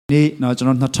นี่เราจะ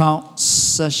นัดท้อ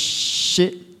งสัช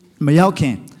ไม่ยาว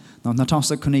แค่เรานัดท้อ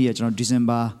งสักคนนี้จะเราเดือ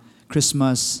นบาคริสต์ม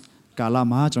าสกาลา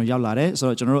มาจะเรายาวหลายเล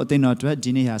ยส่วนจะเราเต้นนัดด้ว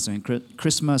ยดีนี่ฮะส่วน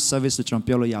คริสต์มาสเซอร์วิสจะเรา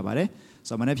เปียโลยาวเลย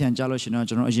ส่วนมันเนี่ยเพียงจ้าเราชิน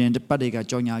ะจะเราเย็นปัดเด็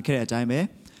กจองยาแค่ใจไหม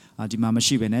ที่มาไม่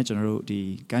ชีเป็นเนี่ยจะเรา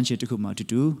ดีการเชื่อทุกคนม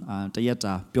าดูแต่ยั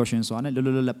ดจ่าเปียวเชิญสวนเนี่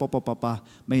ยลุลุป๊อ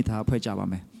ปไม่ท้าเพื่อจ่าบ้า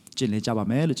ไหมจินเลยจ่าบ้าไ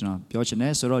หมหรือจะเราเปียวเชิญเนี่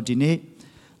ยส่วนเราดี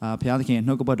นี่พยายามที่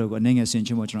นกกบฏก็เนี่ยสิ่ง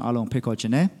ที่มันจะเราเอาลงเพื่อเขา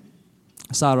เชิญเนี่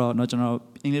ยสารเราจะเรา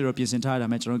อังกฤษเราเปลี่ยนเส้นทางได้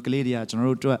ไหมจะเราเกลียดจะ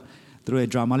เราตัว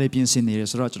ดราม่าเลยเปลี่ยนเส้น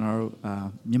นี้สารจะเร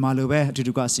ามีมาเลยเว้ย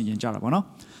ที่ดูก็สิ่งที่จะรับเนาะ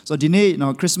so ดีนี้เ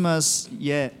ราคริสต์มาสเ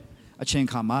ย่เช่น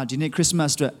ข้ามาดีนี้คริสต์มา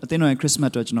สตัวเต้นวันคริสต์ม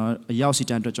าสตัวจะเรายา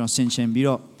วสิจันตัวจะเส้นเช่นบิโ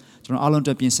รจะเราเอาล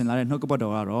งตัวเปลี่ยนเส้นอะไรนกกบฏ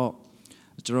เร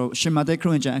าจะเราชิมมาได้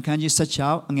ครึ่งจะอันคันจีสัจเช้า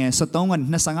อันเงี้ยสั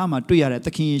ตว์วันนักสังหามาตัวอย่าง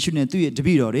ตะกี้ชุดเนี่ยตัวอย่างด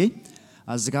บิโรเล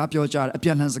ยสกัดพิจารณ์เป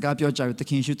ลี่ยนสกัดพิจารณ์ตะ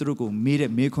กี้ชุดตัวกูมีเ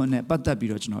รื่องคนเนี่ยปัตต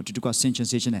าบิโรจะเราที่ดูก็เส้นเช่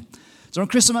นเนี่ย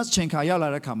ကျွန်တော်ခရစ်စမတ်ချိန်ခါ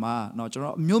ရောက်လာတဲ့ခါမှာเนาะကျွန်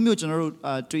တော်အမျိုးမျိုးကျွန်တော်တို့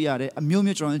တွေ့ရတယ်အမျိုး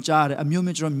မျိုးကျွန်တော်ကြားရတယ်အမျိုး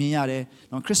မျိုးကျွန်တော်မြင်ရတယ်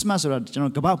เนาะခရစ်စမတ်ဆိုတာကျွန်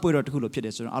တော်ကမ္ဘာပွဲတော်တစ်ခုလို့ဖြစ်တ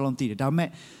ယ်ဆိုတော့အားလုံးသိတယ်ဒါပေမဲ့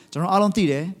ကျွန်တော်အားလုံးသိ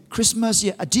တယ်ခရစ်စ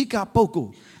မတ်ရဲ့အဓိကပုဂ္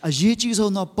ဂိုလ်အ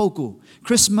ရေးကြီးဆုံးသောပုဂ္ဂိုလ်ခ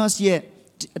ရစ်စမတ်ရဲ့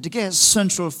တကယ်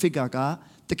central figure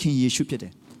ကသခင်ယေရှုဖြစ်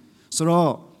တယ်ဆိုတော့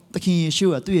သခင်ယေ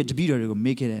ရှုကသူ့ရဲ့တပည့်တော်တွေ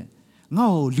ကိုမေးခဲ့တယ်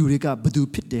ငါ့ကိုလူတွေက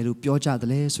ဘယ်သူဖြစ်တယ်လို့ပြောကြ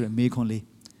တယ်လဲဆိုတဲ့မေးခွန်းလေး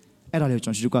အဲ့ဒါလေးကိုကျွ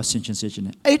န်တော်ဒီကဆင်ခြင်စေချင်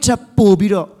တယ်အဲ့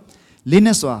ထပ်ပို့ပြီးတော့လေး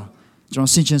နဲ့စွာ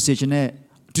ကျွန်တော်ဆင်ခြင်စေချင်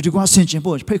တဲ့ဒီကွာ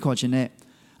ဆင်ခြင်ဖို့ဖိတ်ခေါ်ခြင်း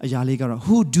နဲ့အရာလေးကတော့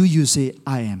Who do you say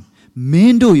I am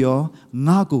မင်းတို့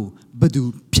ရောငါ့ကိုဘယ်သူ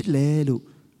ဖြစ်လဲလို့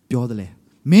ပြော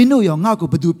တယ်လေမင်းတို့ရောငါ့ကို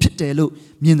ဘယ်သူဖြစ်တယ်လို့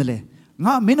မြင်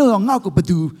တယ်လေမင်းတို့ရောငါ့ကို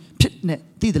ဘယ်သူဖြစ်နဲ့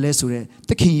သိတယ်လဲဆို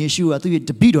တဲ့သခင်ယေရှုကသူ့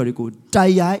ရဲ့တပည့်တော်တွေကို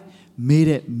တိုက်ရိုက်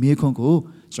မေးတဲ့မေးခွန်း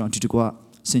ကိုကျွန်တော်ဒီ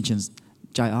ကွာဆင်ခြင်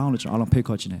ကြအောင်လို့ကျွန်တော်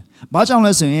အားလုံးဖိတ်ခေါ်ခြင်းနဲ့ဘာကြောင့်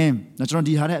လဲဆိုရင်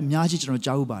ကျွန်တော်ဒီဟာနဲ့အများကြီးကျွန်တော်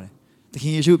ကြားဥပါတယ်သခ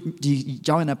င်ယေ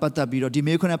ရှုဒီကြောင်းနဲ့ပတ်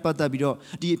သက်ပြီးတော့ဒီမေခွန်းနဲ့ပတ်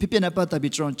သက်ပြီးတော့ဒီအဖြစ်ပြက်နဲ့ပတ်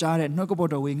သက်ပြီးကျွန်တော်ကြားတဲ့နှုတ်ကပတ်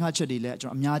တော်ဝေငှချက်တွေလည်းကျွန်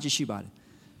တော်အများကြီးရှိပါ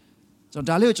တယ်ကျွန်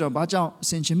တော်ဒါလေးကိုကျွန်တော်ဘာကြောင့်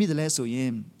ဆင်ခြင်မိတယ်လဲဆိုရ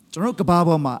င်ကျွန်တော်ကဘာ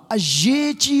ပေါ်မှာအ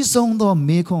ရေးကြီးဆုံးသော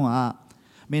မေခွန်းက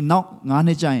မင်းနောက်9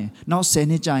နှစ်ကြာရင်နောက်10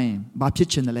နှစ်ကြာရင်ဘာဖြစ်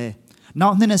ချင်တယ်လဲနော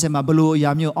က်နှစ်20မှာဘလို့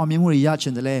အရာမျိုးအောင်မြင်မှုတွေရချ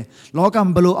င်တယ်လဲလော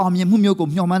ကမှာဘလို့အောင်မြင်မှုမျိုး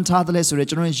ကိုမျှော်မှန်းထားတယ်လဲ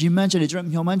ဆိုတော့ကျွန်တော်ရည်မှန်းချက်တွေကျွန်တော်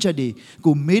မျှော်မှန်းချက်တွေ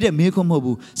ကိုမေးတဲ့မေခွန်း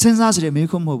မဟုတ်ဘူးစဉ်းစားစေတဲ့မေ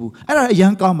ခွန်းမဟုတ်ဘူးအဲ့ဒါအရ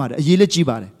န်ကောင်းပါတယ်အရေးလက်ကြီး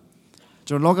ပါ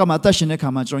တယ်ကျွန်တော်လောကမှာအသက်ရှင်တဲ့ခါ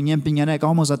မှာကျွန်တော်ဉာဏ်ပညာနဲ့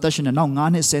ကောင်းမွန်စွာအသက်ရှင်တဲ့နောက်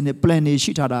9နှစ်10နှစ် plan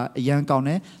တွေရှိထားတာအရန်ကောင်းတ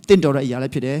ယ်တင့်တော်တဲ့အရာလည်း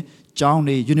ဖြစ်တယ်ကျောင်း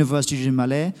တွေ university တွေမှာ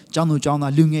လည်းကျောင်းသူကျောင်း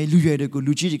သားလူငယ်လူရွယ်တွေကိုလူ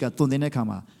ကြီးတွေကသွန်သင်တဲ့ခါ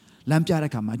မှာလမ်းပြတဲ့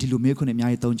ခါမှာဒီလိုမေးခွန်းတွေအများ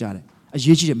ကြီးသုံးကြတယ်အ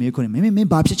ရေးကြီးတဲ့မေးခွန်းတွေမ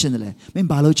င်းဘာဖြစ်ချင်တယ်လဲမင်း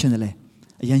ဘာလုပ်ချင်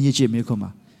တယ်လဲအရန်ရေးကြီးတဲ့မေးခွ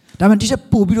န်းပါဒါမှမဟုတ်ဒီချက်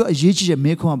ပို့ပြီးတော့အရေးကြီး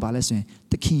တဲ့မေးခွန်းကဘာလဲဆိုရင်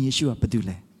သခင်ယေရှုက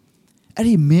ဘယ်သူလဲအဲ့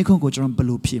ဒီမေးခွန်းကိုကျွန်တော်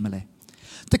ဘယ်လိုဖြေမလဲ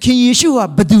သခင်ယေရှုက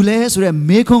ဘယ်သူလဲဆို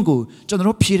တဲ့မေးခွန်းကို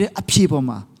ကျွန်တော်ဖြေတဲ့အ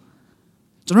ဖြေပေါ်မှာ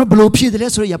ကျွန်တော်ဘယ်လိုဖြည့်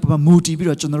တယ်လဲဆိုတော့ရပါမူတည်ပြီး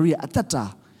တော့ကျွန်တော်ရဲ့အသက်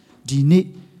တာဒီ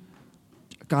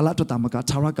နေ့ကာလအတွက်တာမ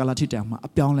ကသာရကာလထိတိုင်မှာအ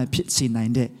ပြောင်းလဲဖြစ်စေနို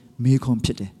င်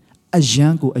တဲ့မေခွန်ဖြစ်တယ်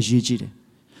အယံကိုအရေးကြီး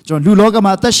တယ်ကျွန်တော်လူလောက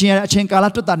မှာအသက်ရှင်ရတဲ့အချိန်ကာလ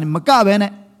အတွက်တာနဲ့မကဘဲ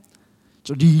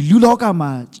နဲ့ကျွန်တော်ဒီလူလောက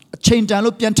မှာအချိန်တန်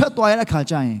လို့ပြန်ထွက်သွားရတဲ့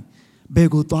အခါကျရင်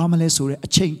ဘယ်ကိုသွားမလဲဆိုတဲ့အ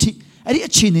ချိန်ထိအဲ့ဒီ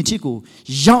အချိန်ထိ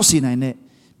ကိုရောက်စေနိုင်တဲ့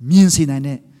မြင်စေ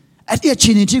နိုင်တဲ့အဲ့ဒီအ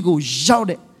ချိန်ထိကို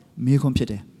ရောက်တဲ့မေခွန်ဖြစ်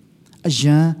တယ်အ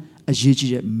ယံအရေး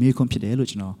ကြီးတဲ့မေခွန်းဖြစ်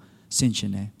တယ်လို့ကျွန်တော်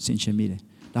ဆင်ခြင်မိတယ်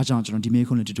ဒါကြောင့်ကျွန်တော်ဒီမေ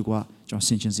ခွန်းလေးတူတူကကျွန်တော်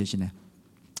ဆင်ခြင်စေချင်တယ်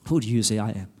Who do you say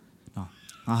I am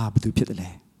နော်ဘယ်သူဖြစ်တယ်လဲ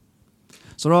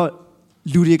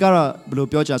ဆိုတော့လူတွေကတော့ဘယ်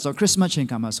လိုပြောကြဆိုတော့ Christmas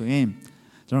ချိန်ခါမှာဆိုရင်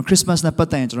ကျွန်တော် Christmas နဲ့ပတ်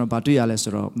သက်ရင်ကျွန်တော်ဗာတွေ့ရလဲ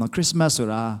ဆိုတော့နော် Christmas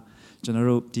ဆိုတာကျွန်တော်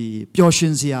တို့ဒီပျော်ရွှ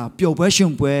င်စရာပျော်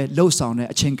ပွဲရှင်ပွဲလှုပ်ဆောင်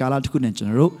တဲ့အချိန်ကာလတစ်ခုနဲ့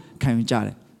ကျွန်တော်တို့ခံယူကြတ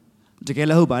ယ်တကယ်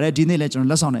လည်းဟုတ်ပါတယ်ဒီနေ့လည်း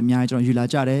ကျွန်တော်လက်ဆောင်နဲ့အများကြီးကျွန်တော်ယူလာ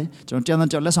ကြတယ်ကျွန်တော်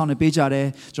တယောက်လက်ဆောင်နဲ့ပေးကြ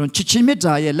တယ်ကျွန်တော်ချစ်ချ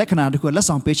င်းမေတ္တာရဲ့လက္ခဏာတစ်ခုလက်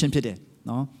ဆောင်ပေးခြင်းဖြစ်တယ်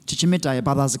နော်ချစ်ချင်းမေတ္တာရဲ့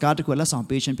ဘာသာစကားတစ်ခုလက်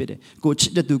ဆောင်ပေးခြင်းဖြစ်တယ်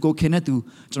ကိုချစ်တဲ့သူကိုခင်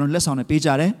တဲ့သူကျွန်တော်လက်ဆောင်နဲ့ပေးကြ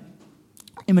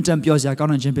တယ်အင်မတန်ပျော်စရာကောင်း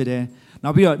တဲ့ခြင်းဖြစ်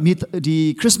တယ်နောက်ပြီးတော့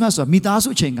ဒီခရစ်စမတ်ဆိုတာမိသားစု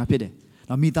အချိန်ကဖြစ်တယ်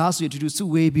နော်မိသားစုအတူတူစု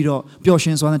ဝေးပြီးတော့ပျော်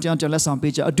ရွှင်စွာနဲ့တယောက်လက်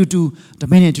ဆောင်ပေးကြအတူတူတ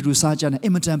မင်းနဲ့အတူတူစားကြတယ်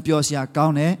အင်မတန်ပျော်စရာကော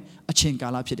င်းတဲ့အချိန်ကာ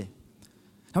လဖြစ်တယ်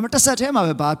ဒါမှတစ်ဆက်တည်း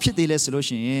မှာပဲဘာဖြစ်သေးလဲ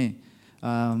ဆိုလို့ရှိ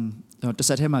ရင်တစ်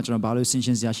ဆက်တည်းမှာကျွန်တော်ဘာလို့ဆင်ခြ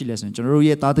င်စရာရှိလဲဆိုရင်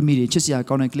ကျွန်တော်တို့ရဲ့သားသမီးတွေချစ်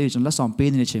စရာကောင်းတဲ့ကလေးတွေကျွန်တော်လက်ဆောင်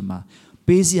ပေးနေတဲ့အချိန်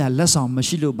မှာပေးစရာလက်ဆောင်မ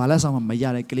ရှိလို့ဘာလက်ဆောင်မှမ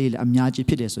ရတဲ့ကလေးတွေအများကြီး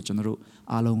ဖြစ်တယ်ဆို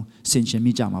ကျွန်တော်တို့အားလုံး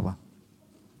ဆင်ခြင်မိကြမှာပါ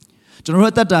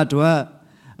ကျွန်တော်တို့အ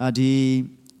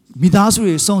သက်တာတော့ဒီမိသားစု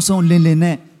တွေစုံစုံလင်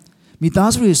လင်နဲ့မိ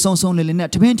သားစုတွေစုံစုံလင်လင်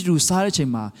နဲ့တမင်တူစားတဲ့အ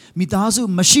ချိန်မှာမိ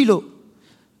သားစုမ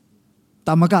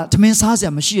ရှိလို့တာမကတမင်စား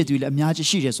စရာမရှိတဲ့သူတွေလည်းအများကြီး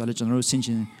ရှိတယ်ဆိုတော့ကျွန်တော်တို့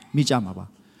ဆင်ခြင်မိကြမှာပါ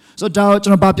ဆိုတော့ဒါကျွ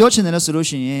န်တော်ဗာပြောချင်တယ်လဲဆိုလို့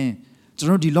ရှိရင်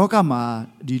ကျွန်တော်ဒီလောကမှာ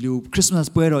ဒီလိုခရစ်စ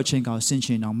မတ်ပွဲတော်ချိန်ကောင်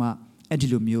ဆင်ခြင်အောင်မှ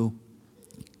အဲ့ဒီလို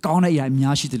မျိုးကောင်းတဲ့အရာအ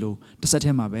များရှိတယ်လို့တစ်ဆက်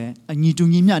တည်းမှာပဲအညီတူ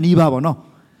ညီမျှနီးပါပေါ့နော်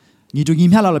ညီတို့ညီ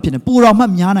မျှလောက်ဖြစ်နေပူတော်မှ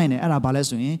များနိုင်တယ်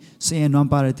အဲ့ဒါဘာလဲဆိုရင်စင်ရနွမ်း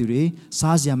ပါတဲ့သူတွေ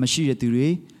စားစရာမရှိတဲ့သူတွေ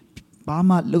ဘာ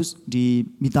မှလို့ဒီ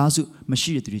မိသားစုမ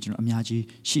ရှိတဲ့သူတွေကျွန်တော်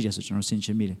အများကြီးရှိတယ်ဆိုကျွန်တော်ဆင်ခြ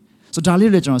င်မိတယ်ဆိုဒါ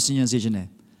လေးလည်းကျွန်တော်ဆင်ခြင်စေချင်တယ်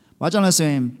ဘာကြောင့်လဲဆို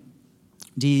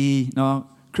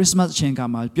ရင်ဒီနော်ခရစ်စမတ်အချိန်က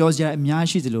မှာပျော်စရာအများ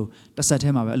ရှိသလိုတစ်ဆက်တ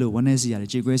ည်းမှာပဲအဲ့လိုဝမ်းနည်းစရာတွေ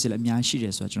ကြေကွဲစရာအများရှိတ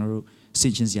ယ်ဆိုတော့ကျွန်တော်တို့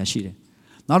ဆင်ခြင်စရာရှိတယ်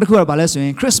နောက်တစ်ခုကဘာလဲဆို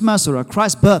ရင် Christmas ဆိုတာ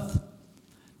Christ birth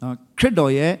နော်ခရစ်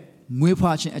တော်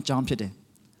ရဲ့မွေးဖွားခြင်းအကြောင်းဖြစ်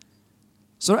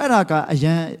တယ်ဆိုတော့အဲ့ဒါကအရ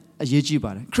င်အရေးကြီးပါ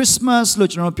တယ် Christmas လို့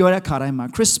ကျွန်တော်ပြောတဲ့ခါတိုင်းမှာ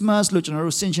Christmas လို့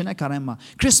ကျွန်တော်တို့ဆင်ခြင်တဲ့ခါတိုင်းမှာ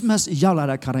Christmas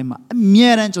ရောက်လာတဲ့ခါတိုင်းမှာအ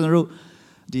မြဲတမ်းကျွန်တော်တို့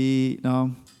ဒီနော်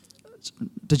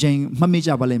တကြိမ်မှတ်မိကြ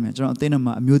ပါလိမ့်မယ်ကျွန်တော်အသိ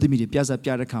နဲ့မှာအမျိုးသမီးတွေပြဿနာပြ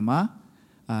တဲ့ခါမှာ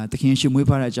သခင်ယေ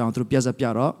ရှုမွေးဖွားတဲ့အကြောင်းသူတို့ပြ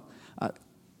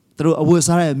ဿနာပြတော့သူတို့အ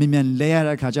ဝတ်စားတဲ့မြင်မြန်လဲရ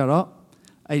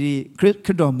တဲ့ခါကျတော့အဲ့ဒီခရ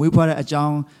စ်တော်မွေးဖွားတဲ့အကြော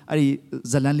င်းအဲ့ဒီ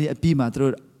ဇလန်လေးအပြီး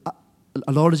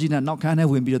မှာသူတို့အလောကြီးနဲ့နောက်ခ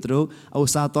န်းထဲဝင်ပြီးတော့သူတို့အဝတ်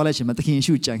စားသွားလိုက်ချိန်မှာသခင်ယေ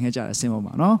ရှုကြံခဲ့ကြတယ်အစင်ပေါ်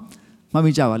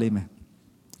မှာနော်မှတ်မိကြပါလိမ့်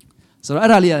မယ်ဆိုတော့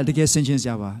အဲ့ဒါလေးကတကယ်ဆင်ခြင်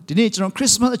စရာပါဒီနေ့ကျွန်တော်ခ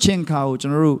ရစ်စမတ်အချိန်ခါကို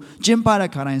ကျွန်တော်တို့ကျင်းပတဲ့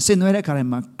ခါတိုင်းဆင်နွှဲတဲ့ခါတိုင်း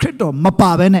မှာခရစ်တော်မ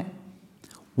ပါဘဲနဲ့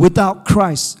without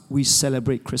Christ we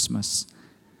celebrate Christmas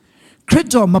ခရစ်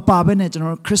တော်မပါဘဲနဲ့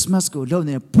ကျွန်တော်တို့ Christmas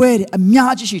ကိုလုပ်နေပွဲတွေအ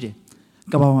များကြီးရှိတယ်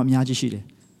ကမ္ဘာမှာအများကြီးရှိ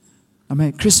တယ်ဒါပေမဲ့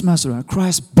Christmas ဆိုတာ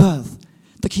Christ birth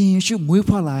သခင်ယေ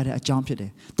ရှုမွေးဖွားလာတဲ့အကြောင်းဖြစ်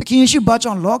တယ်သခင်ယေရှုဘာ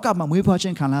ကြောင့်လောကမှာမွေးဖွားခြ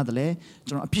င်းခံရ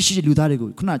တယ်လဲကျွန်တော်အပြစ်ရှိတဲ့လူသားတွေကို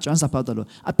ခုနကျွမ်းစာဖောက်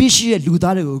တယ်လို့အပြစ်ရှိတဲ့လူ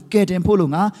သားတွေကိုကယ်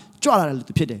တင်ဖို့လို့ငါကြွလာ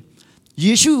တယ်လို့ဖြစ်တယ်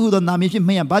ယေရှုဟူသောနာမည်ဖြင့်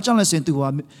မင်းဘာကြောင့်လဲဆို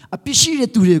ရင်သူဟာအပြစ်ရှိတဲ့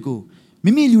သူတွေကို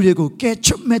မိမိလူတွေကို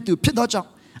ကယ်ချွတ်မဲ့သူဖြစ်သောကြော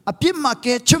င့်အပြစ်မှာက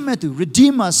ယ်ချွတ်မဲ့သူ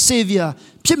Redeemer Savior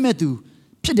ဖြစ်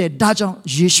မဲ့သူဖြစ်တယ်ဒါကြော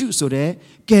င့်ယေရှုဆိုတဲ့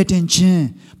ကယ်တင်ခြ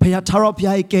င်းဘုရားထာဝရဘု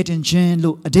ရားရဲ့ကယ်တင်ခြ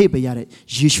င်းလို့အဓိပ္ပာယ်ရတဲ့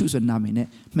ယေရှုဆိုတဲ့နာမည်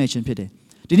နဲ့မှဲ့ခြင်းဖြစ်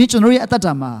တယ်ဒီနေ့ကျွန်တော်ရဲ့အသက်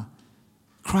တာမှာ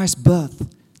Christ birth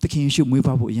သခင်ယေ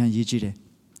ရှုမွေးဖွားဖို့အရင်ရည်ကြည်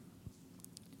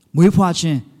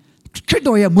တယ်မွေးဖွားခြင်းခရစ်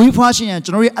တော်ရဲ့မွေးဖွားခြင်း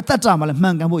ကျွန်တော်ရဲ့အသက်တာမှာလ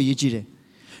ည်းမှန်ကန်ဖို့ရည်ကြည်တယ်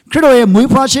ခရစ်တော်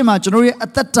ရဲ့မွေးဖွားခြင်းမှာကျွန်တော်ရဲ့အ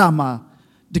သက်တာမှာ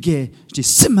တကယ်ဒီ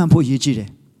စစ်မှန်ဖို့ရည်ကြည်တယ်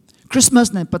Christmas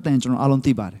နဲ့ပတ်သက်ရင်ကျွန်တော်အားလုံး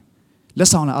သိပါတယ်လက်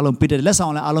ဆောင်လည်းအားလုံးပေးတယ်လက်ဆော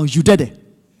င်လည်းအားလုံးယူတတ်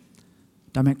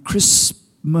တယ်ဒါပေမဲ့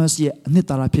Christmas ရဲ့အနှစ်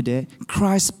သာရဖြစ်တဲ့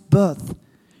Christ birth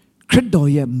ခရစ်တော်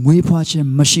ရဲ့မွေးဖွားခြင်း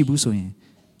မရှိဘူးဆို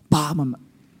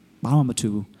ရင်ဘာမှမထူ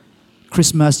ဘူး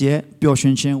Christmas ရဲ့ပျော်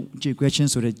ရွှင်ခြင်းကြေကွဲခြ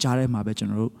င်းဆိုတဲ့ကြားထဲမှာပဲ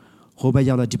ကျွန်တော်တို့ဟို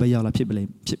ဘက်ရောက်လာဒီဘက်ရောက်လာဖြစ်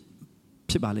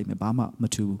ပါလိမ့်မယ်ဘာမှ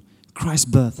မထူဘူး Christ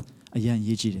birth အရင်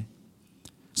ရေးကြည့်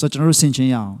တယ်ဆိုတော့ကျွန်တော်တို့ဆင်ခြင်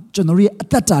ရအောင်ကျွန်တော်ရဲ့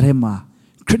အသက်တာထဲ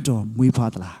မှာခ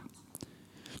ရစ်တော်မွေးဖွားသ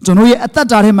လားကျွန်တော်ရဲ့အ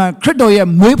သက်တာထဲမှာခရစ်တော်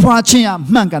ရဲ့မွေးဖွားခြင်း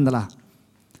မှန်ကန်သ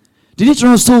လားဒီနေ့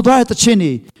ကျွန်တော်ဆိုသွားတဲ့သချ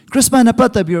င်းတွေ Christmas နဲ့ပတ်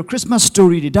သက်ပြီးတော့ Christmas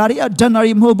story တွေဒါတွေကဒဏ္ဍာ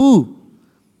ရီမဟုတ်ဘူး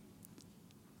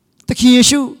သခင်ယေ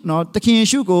ရှုနော်သ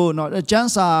ခင်ယေရှုကိုနော်ကျမ်း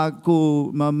စာ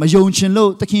ကိုမ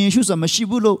ယုံချင်လို့သခင်ယေရှုဆိုမ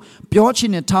ရှိဘူးလို့ပြောချ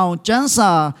င်တဲ့ထောင်ကျ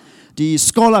မ်းစာဒီ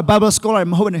scholar Bible scholar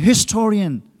မဟုတ်ဘူး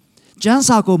historian ကျ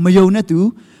မ်းစာကိုမယုံ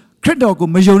တဲ့သူခရစ်တော်ကို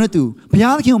မယုံ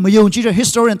တဲ့သူဘုရားသခင်ကိုမယုံကြည်တဲ့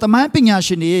historian တမန်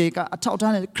ပညာရှင်တွေကအ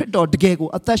ထောက်ထားတဲ့ခရစ်တော်တကယ်ကို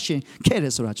အသက်ရှင်ခဲ့တ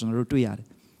ယ်ဆိုတာကျွန်တော်တို့တွေ့ရတ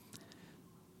ယ်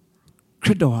ခရ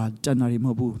စ်တော်ဟာတဏှာတွေမ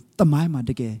ဟုတ်ဘူးတမိုင်း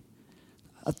မှာတ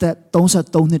ကယ်အသက်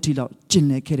33နှစ်ထိ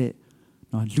လောက်ကျင်လည်ခဲ့တဲ့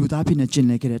နော်လူ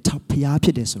သားဖြစ်နေကျင်လည်ခဲ့တဲ့ဘု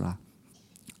ရားဖြစ်တယ်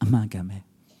ဆိုတာအမှန်ကန်ပဲ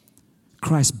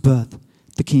Christ birth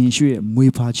သခင်ယေရှုရဲ့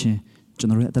မွေးဖွားခြင်းကျွန်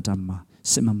တော်ရဲ့အသက်တာမှာ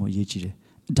စစ်မှန်မှုအရေးကြီး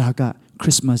တယ်ဒါက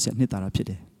Christmas ရဲ့နှစ်သာရဖြစ်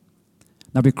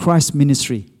တယ်နောက်ပြီး Christ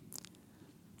ministry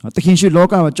သခင်ယေရှုလော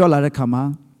ကမှာကြွလာတဲ့ခါ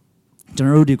မှာကျွန်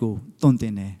တော်တို့ဒီကိုတွန်း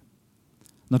တင်တယ်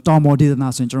နော်တောင်ပေါ်ဒေသ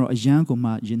နာဆိုရင်ကျွန်တော်အရန်ကိုမှ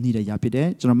ယဉ်နေတဲ့ရာဖြစ်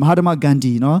တယ်ကျွန်တော်မဟာတမဂန္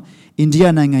ဒီနော်အိန္ဒိ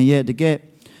ယနိုင်ငံရဲ့တ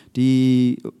ကယ်ဒီ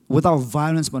without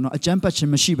violence ပေါ့နော်အကြမ်း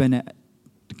ဖက်ခြင်းမရှိဘဲ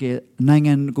နဲ့တကယ်နိုင်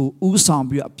ငံကိုဥ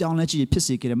ဆောင်ပြီးအပြော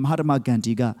င်းလဲကြီးဖြစ်စေခဲ့တဲ့မဟာတမ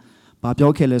ဂန္ဒီကဘာ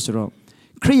ပြောခဲ့လဲဆိုတော့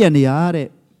ခရိယန်တွေရ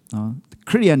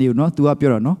တဲ့နော်ခရိယန်တွေကိုနော်သူကပြော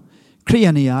တော့နော်ခရိယ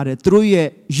န်တွေရတဲ့သူတို့ရဲ့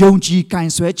ယုံကြည်ကင်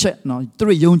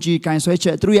ဆွဲချက်နော်သူတို့ယုံကြည်ကင်ဆွဲချ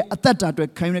က်သူတို့ရဲ့အသက်တာအတွက်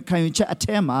ခံယူချက်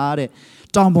အထဲမှာ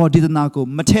တဲ့တောင်ပေါ်ဒေသနာကို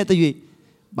မထ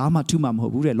ည့်သွေးဘာမှထူးမှ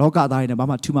မဟုတ်ဘူးတဲ့လောကသားတွေနဲ့ဘာ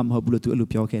မှထူးမှမဟုတ်ဘူးလို့သူအဲ့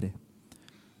လိုပြောခဲ့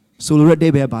တယ်ဆိုလိုတဲ့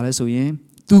အဓိပ္ပာယ်ဘာလဲဆို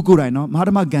ရင်သူကိုယ်တိုင်နော်မဟာ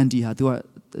တမဂန္ဒီဟာသူက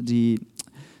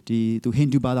ဒီသူဟိန္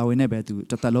ဒူဘာသာဝင်နဲ့ပဲသူ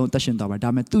တစ်သက်လုံးသက်ရှင်သွားပါတယ်ဒါ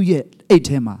ပေမဲ့သူ့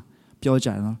ရဲ့အိတ်ထဲမှာပြောကြ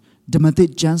တယ်နော်ဓမ္မသစ်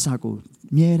ကျမ်းစာကို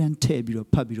အမြဲတမ်းထည့်ပြီးတော့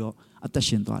ဖတ်ပြီးတော့အ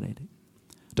သက်ရှင်သွားတယ်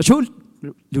တချို့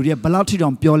လူတွေကဘလောက်ထိ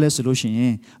တောင်ပြောလဲဆိုလို့ရှိရ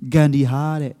င်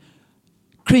ဂန္ဒီဟာတဲ့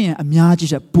ခရိယန်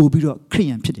အများကြီးချက်ပို့ပြီးတော့ခရိ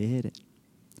ယန်ဖြစ်တယ်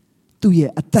တဲ့သူ့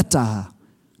ရဲ့အ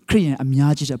သက်တာခရိယန်အ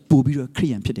များကြီးချက်ပို့ပြီးတော့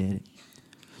ခရိယန်ဖြစ်တယ်တဲ့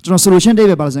ကျွန်တော် solution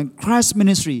တွေပဲပါလို့ဆိုရင် Christ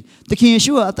ministry သခင်ယေ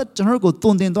ရှုကအသက်ကျွန်တော်တို့ကို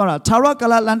တုံတင်သွားတာသာရက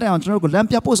လလမ်းတိုင်အောင်ကျွန်တော်တို့ကိုလ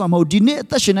မ်းပြပို့ဆောင်မဟုတ်ဒီနေ့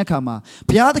အသက်ရှင်တဲ့ခါမှာ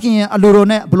ဘုရားသခင်ရဲ့အလိုတော်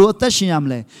နဲ့ဘလို့အသက်ရှင်ရမ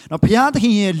လဲနော်ဘုရားသ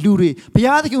ခင်ရဲ့လူ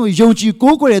တွေဘုရားသခင်ကိုယုံကြည်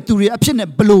ကိုးကွယ်တဲ့သူတွေအဖြစ်နဲ့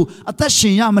ဘလို့အ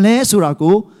သက်ရှင်ရမလဲဆိုတာ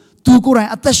ကိုသူကိုယ်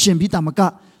တိုင်အသက်ရှင်ပြီးတာမ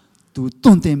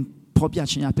ကသူတုံ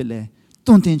တင်ဖော်ပြခြင်းအဖြစ်လဲ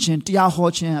တွင်တင်ခြင်းတရား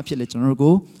ဟောခြင်းအဖြစ်လေကျွန်တော်တို့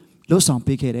ကိုလှုပ်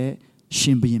ဆောင်ပေးခဲ့တဲ့ရှ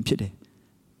င်ဘုရင်ဖြစ်တယ်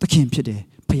သခင်ဖြစ်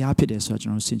တယ်ဖခင်ဖြစ်တယ်ဆိုတော့ကျွ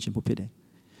န်တော်တို့ဆင်ခြင်ဖို့ဖြစ်တယ်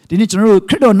ဒီနေ့ကျွန်တော်တို့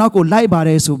ခရစ်တော်နောက်ကို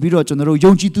လိုက်ပါတယ်ဆိုပြီးတော့ကျွန်တော်တို့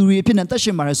ယုံကြည်သူတွေအဖြစ်နဲ့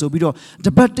သက်ရှင်ပါတယ်ဆိုပြီးတော့တ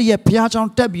ပတ်တရက်ဘုရားကျော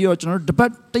င်းတက်ပြီးတော့ကျွန်တော်တို့တ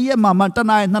ပတ်တရက်မှတ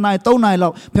နား2နာရီ3နာရီ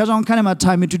လောက်ဘုရားကျောင်းခန်းထဲမှာ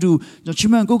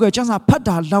ထိုင်ပြီးတူချီးမွမ်းကိုယ်ကကျမ်းစာဖတ်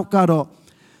တာလောက်ကတော့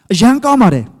အရန်ကောင်းပါ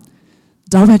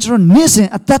တယ်ဒါပေမဲ့ကျွန်တော်နေ့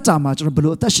စဉ်အသက်တာမှာကျွန်တော်ဘယ်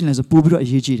လိုအသက်ရှင်လဲဆိုပို့ပြီးတော့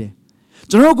အရေးကြီး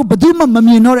တယ်ကျွန်တော်တို့ကဘယ်သူမှ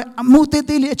မမြင်တော့တဲ့အမှု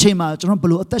သေးသေးလေးအချိန်မှာကျွန်တော်ဘယ်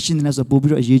လိုအသက်ရှင်နေလဲဆိုပို့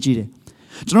ပြီးတော့အရေးကြီး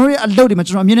တယ်ကျွန်တော်ရဲ့အလုပ်တွေမှာ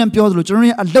ကျွန်တော်အမြဲတမ်းပြောသလိုကျွန်တော်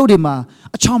ရဲ့အလုပ်တွေမှာ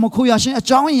အချောင်မခိုးရရှင်အ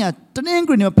ကြောင်းရင်းကတနင်္ဂ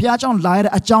နွေနေ့မှာဘုရားကျောင်းလာရ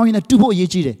တဲ့အကြောင်းရင်းနဲ့တူဖို့အရေး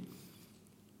ကြီး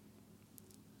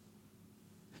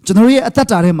တယ်ကျွန်တော်ရဲ့အ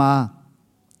သက်တာထဲမှာ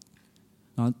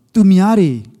သူများ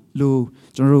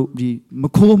တွေလို့ကျွန်တော်တို့ဒီ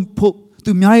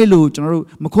မခိုးဖို့သူများတွေလို့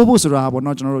ကျွန်တော်တို့မခိုးဖို့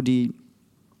ဆိုတာပေါ့နော်ကျွန်တော်တို့ဒီ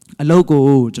အလုပ်ကို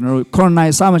ကျွန်တော်တို့ Corona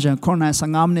စမှချင်း Corona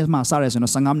 15မိနစ်မှစရဲ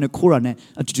ဆိုတော့15မိနစ်ခိုးရ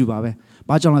နဲ့အတူတူပါပဲ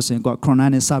ဘာကြောင့်လဲဆိုရင် Corona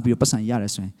နဲ့စပြီးတော့ပတ်စံရ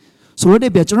တယ်ဆိုရင်ဆိုတော့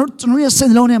တဲ့ပြကျွန်တော်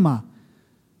ရဲ့စိတ်နှလုံးထဲမှာ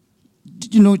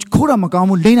ခိုးတာမကော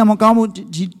င်းဘူးလိမ့်တာမကောင်း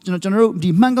ဘူးဒီကျွန်တော်တို့ဒီ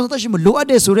မှန်ကန်သက်ရှိမလိုအပ်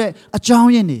တဲ့ဆိုတဲ့အကြော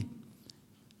င်းရင်းတွေ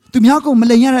သူများကိုမ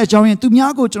လိမ်ရတဲ့အကြောင်းရင်းသူ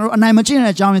များကိုကျွန်တော်တို့အနိုင်မကျင့်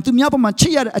ရတဲ့အကြောင်းရင်းသူများပေါ်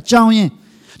မှာချစ်ရတဲ့အကြောင်းရ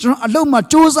င်းကျွန်တော်အလုံးမှာစ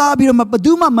조사ပြီးတော့မှ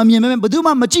ဘယ်သူမှမမြင်မဲ့ဘယ်သူ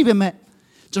မှမကြည့်ပေ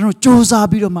မဲ့ကျွန်တော်စ조사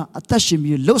ပြီးတော့မှအသက်ရှင်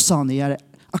ပြီးလှုပ်ဆောင်နေရတဲ့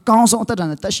အကောင်းဆုံးအ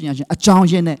သက်တာနဲ့သက်ရှင်ရခြင်းအကြော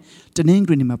င်းရင်းနဲ့တနင်္ဂ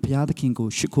နွေနေ့မှာဘုရားသခင်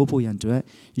ကိုရှိခိုးဖို့ရန်အတွက်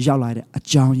ရောက်လာတဲ့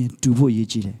အကြောင်းရင်းတူဖို့အရေး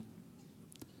ကြီး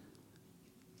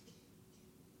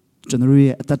တယ်ကျွန်တော်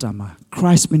ရဲ့အသက်တာမှာ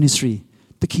Christ Ministry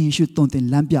သခင်ယေရှုတုံ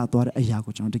တင်လမ်းပြသွားတဲ့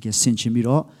အရာကိုကျွန်တော်တကယ်ဆင်ခြင်ပြီး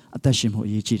တော့အသက်ရှင်ဖို့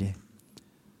အရေးကြီး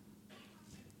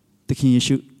တယ်သ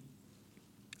ခင်ယေရှု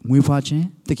မွေးဖွားခြ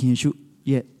င်းသခင်ယေရှု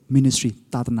ရဲ့ ministry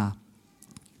သာသနာ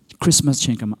Christmas ချ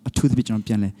င်းကမှာအထူးသဖြင့်ကျွန်တော်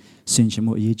ပြန်လဲ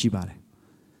ဆင်ခြင်ဖို့အရေးကြီးပါတယ်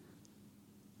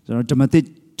ကျွန်တော်ဓမ္မသစ်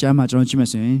ကျမ်းမှာကျွန်တော်ကြည့်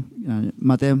မယ်ဆို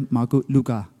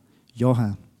ရင်မာသဲမာကုလုကာယော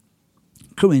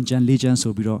ဟန်ခရစ်ဝင်ကျမ်း၄ကျ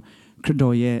မ်းဆိုပြီးတော့ခရစ်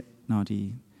တော်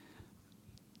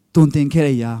ရဲ့နော်ဒီတွင်တင်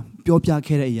ခဲ့တဲ့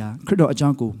အရာပြောပြခဲ့တဲ့အရာခရစ်တော်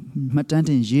အကြောင်းကိုမှတ်တမ်းတ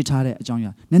င်ရေးထားတဲ့အကြောင်းအ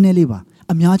ရာနည်းနည်း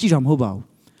လေးပါအများကြီးတော့မဟုတ်ပါဘူး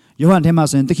ယောဟန်ထဲ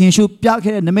မှာဆိုရင်သခင်ရှုပြ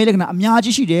ခဲ့တဲ့နမိတ်လက္ခဏာအများ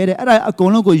ကြီးရှိတယ်တဲ့အဲ့ဒါ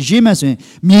အကုန်လုံးကိုရေးမယ်ဆိုရင်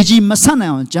မြေကြီးမဆက်နို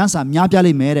င်အောင်ကျမ်းစာများပြ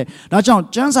လိမ့်မယ်တဲ့ဒါကြောင့်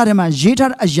ကျမ်းစာထဲမှာရေးထား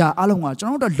တဲ့အရာအလုံးက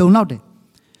ကျွန်တော်တို့လုံလောက်တယ်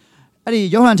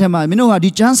အဲ့ဒီယောဟန်ထဲမှာမင်းတို့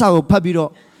ကဒီကျမ်းစာကိုဖတ်ပြီးတော့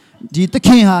ဒီသခ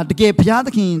င်ဟာတကယ်ဘု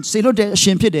ရားသခင်စေလွတ်တဲ့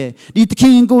အရှင်ဖြစ်တယ်ဒီသခ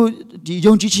င်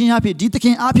ကိုဒီယုံကြည်ခြင်းအဖြစ်ဒီသခ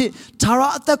င်အဖြစ်သာရ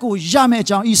အသက်ကိုရမယ်အ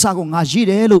ကြောင်းဤစာကိုငါရေး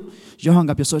တယ်လို့ယော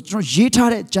ဟန်ကပြောဆိုကျွန်တော်ရေးထား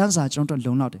တဲ့ကျမ်းစာ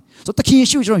ကျွန်တော်တို့လုံလောက်တယ်ဆိုသ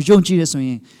ခင်ယေရှုကျွန်တော်ယုံကြည်တယ်ဆို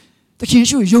ရင်သ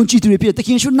ခင်ယေရှုယုံကြည်သူတွေဖြစ်သခ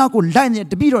င်ယေရှုနောက်ကိုလိုက်နေ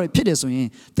တဲ့တပည့်တော်တွေဖြစ်တယ်ဆိုရင်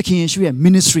သခင်ယေရှုရဲ့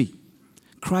ministry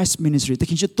Christ ministry သခ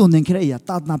င်ယေရှုတုံ့တင်ခဲ့တဲ့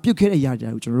အရာတာသနာပြုခဲ့တဲ့အရာ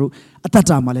တွေကိုကျွန်တော်တို့အတ္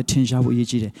တတာမှာလည်းထင်ရှားဖို့အ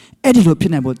ရေးကြီးတယ်အဲ့ဒီလိုဖြ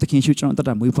စ်နိုင်ဖို့သခင်ယေရှုကျွန်တော်အတ္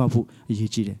တတာမွေးဖွားဖို့အ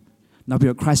ရေးကြီးတယ်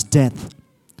နောက်ပြီးတော့ Christ death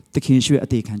သခင်ယေရှုရဲ့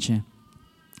အသေးခံခြ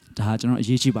င်းဒါဟာကျွန်တော်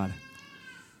အရေးကြီးပါ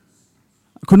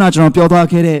တယ်ခုန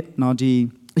ကျွန်တော်ပြောသွားခဲ့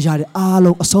တဲ့နော်ဒီအရာတွေအား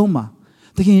လုံးအဆုံးမှာ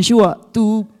သခင်ယေရှုက तू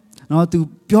နော် तू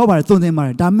ပြောပါတယ်တုံ့တင်ပါ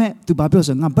တယ်ဒါမဲ့ तू ဘာပြော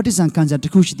ဆိုငါဗတ္တိဇံခံစားတ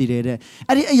စ်ခုရှိသေးတယ်တဲ့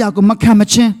အဲ့ဒီအရာကိုမခံ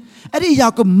မချင်းအဲ့ဒီအရာ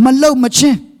ကိုမလုပ်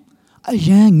မချင်းအရ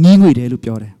န်ငင်းငွေတယ်လို့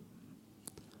ပြော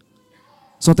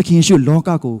တယ်ဆိုတော့သခင်ယေရှုလော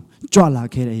ကကို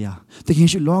ကြွလာခဲ့တဲ့အရာသခင်ယေ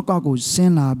ရှုလောကကို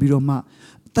ဆင်းလာပြီးတော့မှ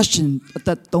သက်ရှင်အ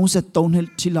သက်33နှစ်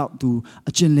ထိလောက် तू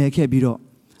အကျဉ်းလဲ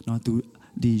ခဲ့ပြီးတော့နော် तू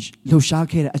ဒီ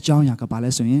လှူရှားခဲ့တဲ့အကြောင်းအရာ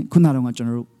ကဘာလဲဆိုရင်ခုနကတော့ကျွန်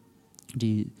တော်တို့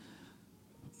ဒီ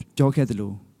ပြောခဲ့သ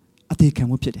လိုအ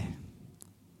သေးခံမှုဖြစ်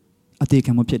တယ်အ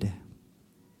သေးခံမှုဖြစ်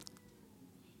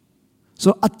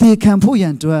တယ်ဆိုအသေးခံဖို့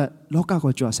ရန်အတွက်လောက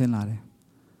ကိုကြွဆင်းလာ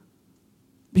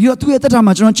တယ်ပြီးတော့သူ့ရဲ့တက်တာ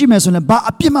မှာကျွန်တော်ကြည့်မယ်ဆိုရင်ဘာ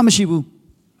အပြစ်မှမရှိဘူး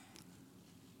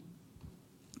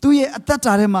သူ့ရဲ့အသက်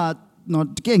တာထဲ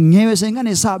မှာနော်တကယ်ငယ်ရွယ်စဉ်က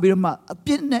နေစပြီးတော့မှအ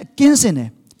ပြစ်နဲ့ကင်းစင်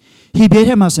တယ်ဟေဘရဲ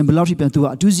ထဲမှာဆိုရင်ဘယ်လောက်ထိပြန်သူက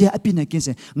အဒုစရိုက်အပြစ်နဲ့ကင်းစ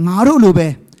င်ငါတို့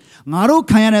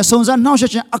လိုပဲငါတို့ခံရတဲ့စုံစမ်းနှောက်ယှ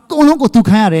က်ခြင်းအကုန်လုံး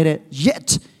ကိုသူခံရတယ်တဲ့ yet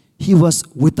he was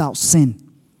without sin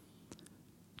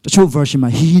တချို့ version မှာ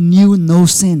he knew no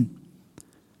sin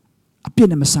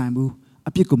အပြစ်နဲ့မဆိုင်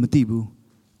ဘူးအပြစ်ကိုမသိ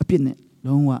ဘူးအပြစ်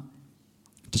နဲ့လုံးဝ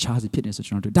တခြားစီဖြစ်နေဆို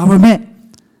ကျွန်တော်တို့ဒါပေမဲ့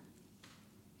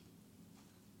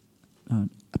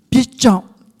အပြစ်ကြောင့်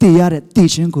တည်ရတဲ့တည်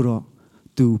ခြင်းကိုတော့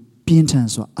သူပြင်းထန်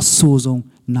စွာအဆိုးဆုံး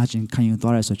နာကျင်ခံယူ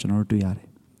သွားတယ်ဆိုကျွန်တော်တို့တွေ့ရတယ်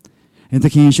။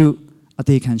သခင်ယေရှုအ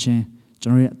သေးခံခြင်း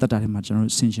ကျွန်တော်ရဲ့အသက်တာထဲမှာကျွန်တော်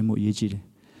တို့ဆင်ခြင်မှုအရေးကြီးတယ်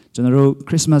။ကျွန်တော်တို့ခ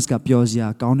ရစ်စမတ်ကပျော်စရာ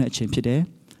ကောင်းတဲ့အချိန်ဖြစ်တယ်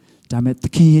။ဒါပေမဲ့သ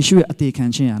ခင်ယေရှုရဲ့အ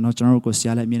သေးခံခြင်းဟာတော့ကျွန်တော်တို့ကို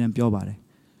ဆရာလည်းအမြဲတမ်းပြောပါတယ်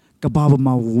။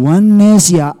ကဘာပေါ်မှာဝမ်းနည်း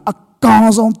စရာအ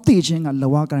ကောင်းဆုံးတည်ခြင်းကလ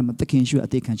ဝကတိုင်းမှာသခင်ယေရှုရဲ့အ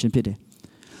သေးခံခြင်းဖြစ်တယ်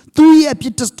။သူရဲ့အပြ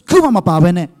စ်တစ်ခုမှမပါ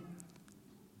ဘဲ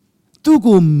နဲ့သူ့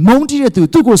ကိုမုန်းတီးတဲ့သူ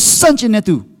သူ့ကိုစန့်ကျင်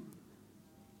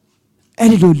တဲ့သူအဲ့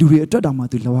ဒီလိုလူတွေအတွက်တောင်မှ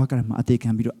သူလဝကရမှာအ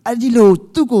သေးခံပြီးတော့အဲ့ဒီ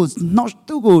လိုသူ့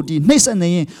ကိုဒီနှိမ့်ဆက်နေ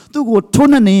ရင်သူ့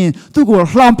ကိုထိုးနှက်နေရင်သူ့ကို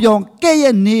လှောင်ပြောင်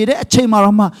ကဲ့ရဲ့နေတဲ့အချိန်မှာ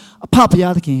တော့မှအဖဘု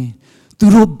ရားသခင် သူ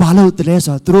တို့ဘာလို့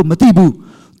တလဲဆိုတော့သူတို့မသိဘူး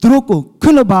သူတို့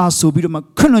ကိုခွင့်လွှတ်ပါဆိုပြီးတော့မှ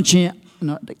ခွင့်လွှတ်ခြ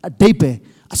င်းအတိတ်ပဲ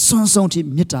အစွန်းဆုံးထိ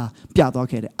မေတ္တာပြသွား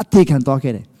ခဲ့တယ်အသေးခံသွား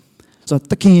ခဲ့တယ်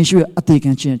ဆိုတော့သခင်ယေရှုရဲ့အ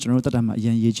သေးခံခြင်းကျွန်တော်တို့တတ်တာမှာအ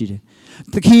ရင်ရေးကြည့်တယ်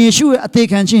သခင်ယေရှုရဲ့အသေး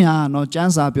ခံခြ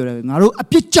င်းဟာတော့ကျမ်းစာပြောတယ်ငါတို့အ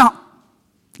ပြစ်ကြော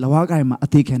င့်လဝါကိုင်းမှာအ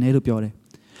သေးခံတယ်လို့ပြော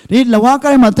တယ်ဒီလဝါ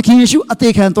ကိုင်းမှာသခင်ယေရှု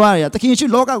အသေးခံသွားရတယ်သခင်ယေ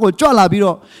ရှုလောကကို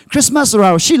ကြွလာပြီးတော့ခရစ်စမတ်ဆိုတာ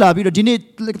ကိုရှိလာပြီးတော့ဒီ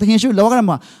နေ့သခင်ယေရှုလောကကိုင်း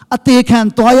မှာအ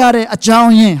သေးခံသွားရတဲ့အကြော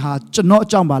င်းရင်းဟာကျွန်တော်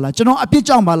အကြောင်းပါလားကျွန်တော်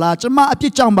အပြစ်ကြောင့်ပါလားကျွန်မအပြစ်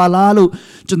ကြောင့်ပါလားလို့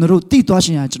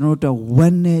ကျွန်တော်တို့သိသွားရှင်ဟာကျွန်တော်တို့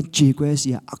ဝမ်းနဲ့ကြေ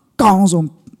ကွဲစီအကောင်းဆုံး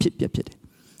ဖြစ်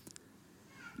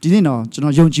တယ်ဒီနေ့တော့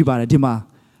ကျွန်တော်ယုံကြည်ပါတယ်ဒီမှာ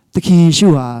သခင်ယေ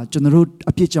ရှုဟာကျွန်တော်တို့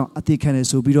အပြစ်ကြောင့်အသေးခံ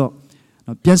တယ်ဆိုပြီးတော့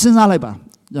ပြန်စဉ်းစားလိုက်ပါ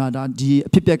ဒါဒီ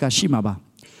အဖြစ်ပြက်ကရှိမှာပါ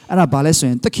အဲ့ဒါဘာလဲဆို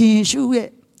ရင်သခင်ယေရှု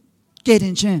ရဲ့ကယ်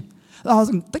တင်ခြင်း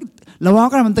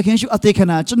လဝါကမှသခင်ယေရှုအ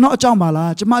သေးခံတာကျွန်တော်အကြောင်းပါ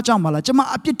လားကျွန်မအကြောင်းပါလားကျွန်မ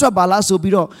အပြစ်ထွက်ပါလား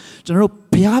ဆိုပြီးတော့ကျွန်တော်တို့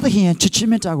ဘုရားသခင်ရဲ့ချစ်ခြ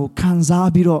င်းမေတ္တာကိုခံ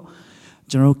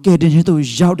စားပြီးတော့ကျွန်တော်တို့ကယ်တင်ခြ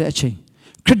င်းတို့ရောက်တဲ့အ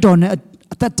ချိန်ခရစ်တော်နဲ့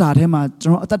အသက်တာထဲမှာကျွ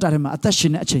န်တော်အသက်တာထဲမှာအ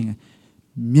သက်ရှင်တဲ့အချိန်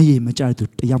မျက်ရည်မကျ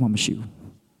တဲ့သူတယောက်မှမရှိဘူး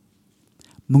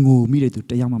မငိုမိ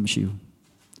တဲ့သူတယောက်မှမရှိဘူး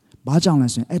ဘာကြော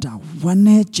င့်လဲဆိုရင်အဲ့ဒါဝမ်း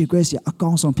နဲ့ကြေကွဲစရာအကော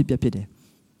င်းဆုံးဖြစ်တယ်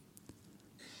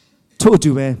ထို့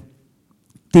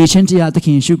အတူပဲတေချင်းတရားသခ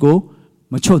င်ယေရှုကို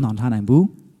မချုပ်နှောင်ထားနိုင်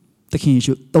ဘူးသ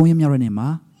ခင်ယေရှု၃ရက်မြောက်တဲ့နေ့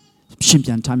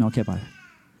မှာရှင်ပြန်ထမြောက်ခဲ့ပါတယ်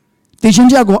တေချ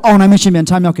င်းတရားကိုအောင်နိုင်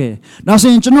မရှင်ပြန်ထမြောက်ခဲ့တယ်နောက်ဆို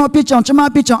ရင်ကျွန်တော်အပြစ်ကြောင့်ကျွန်မ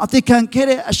အပြစ်ကြောင့်အသက်ခံ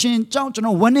ခဲ့တဲ့အရှင်ကြောင့်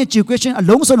ကျွန်တော်ဝမ်းနဲ့ကြေကွဲခြင်းအ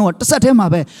လုံးစုံတော့တစ်ဆက်တည်းမှာ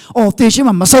ပဲအော်တေချ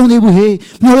င်းမှာမဆုံးသေးဘူးဟေး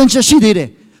မျောလင့်ချက်ရှိသေး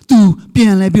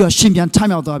တယ်သူပြန်လဲပြီးတော့ရှင်ပြန်ထ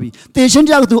မြောက်သွားပြီတေချင်း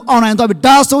တရားကိုသူအောင်နိုင်သွားပြီ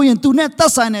ဒါဆိုရင်သူနဲ့သက်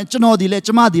ဆိုင်တဲ့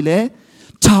ကျွန်တော်ဒီလဲကျမဒီလဲ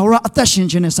ထာဝရအသက်ရှင်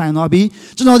ခြင်းနဲ့ဆိုင်သွားပြီ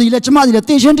ကျွန်တော်ဒီလဲကျမဒီလဲ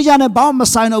တေချင်းတရားနဲ့ဘာမှ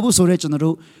မဆိုင်တော့ဘူးဆိုတော့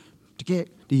ကျွန်တော်တို့တ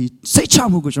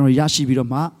ကယ်ဒီစိတ်ချမှုကိုကျွန်တော်ရရှိပြီးတော့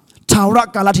မှထာဝရ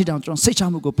ကာလထိတောင်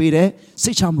ကျွန်တော်စိတ်ချမှုကိုပေး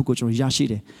တယ်စိတ်ချမှုကိုကျွန်တော်ရရှိ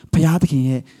တယ်ဘုရားသခင်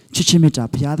ရဲ့ချစ်ခြင်းမေတ္တာ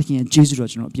ဘုရားသခင်ရဲ့ကျေး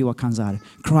ဇူးတော်ကျွန်တော်အပြည့်အဝခံစားရတယ်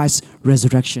Christ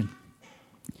resurrection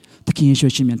သခင်ယေ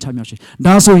ရှုရှင်ပြန်ထမြောက်ခြ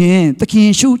င်းဒါဆိုရင်သ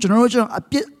ခင်ယေရှုကျွန်တော်တို့အ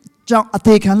ပြစ်ကြောင့်အ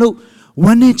သေးခံလို့ဝ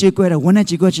မ်းနဲ့ကြေကွဲတယ်ဝမ်းနဲ့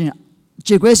ကြေကွဲခြ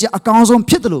င်းကြေကွဲစရာအကော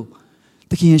င်းဆုံးဖြစ်တယ်လို့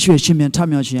သခင်ယေရှုရဲ့ရှင်ပြန်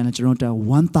ထမြောက်ခြင်းကလည်းကျွန်တော်တို့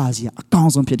ဝမ်းသာစရာအ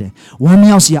ကောင်းဆုံးဖြစ်တယ်ဝ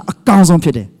မ်းမြောက်စရာအကော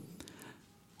င်းဆုံးဖြစ်တယ်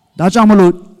ဒါကြောင့်မ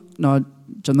လို့နော်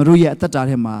ကျွန်တော်တို့ရဲ့အသက်တာ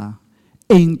ထဲ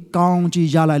မှာအိမ်ကော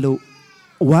င်းကြီးရ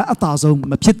လိုက်လို့ဝမ်းအသာဆုံး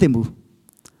မဖြစ်သင့်ဘူး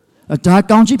ဒါ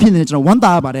ကောင်းကြီးဖြစ်နေတယ်ကျွန်တော်ဝမ်းသာ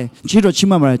ရပါတယ်ချစ်တော်ချီး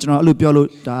မွမ်းပါတယ်ကျွန်တော်အဲ့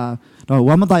လိုပြောလို့ဒါတော့ဝ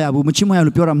မ်းမသာရဘူးမချီးမွမ်း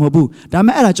ရလို့ပြောတာမဟုတ်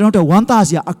ဘူးဒါပေမဲ့အဲ့ဒါကျွန်တော်တို့ဝမ်းသာ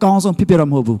စရာအကောင်းဆုံးဖြစ်ပြတော့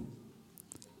မဟုတ်ဘူး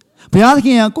ဘုရားသ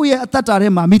ခင်ကကိုယ့်ရဲ့အ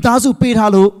သက်တာထဲမှာမိသားစုပေး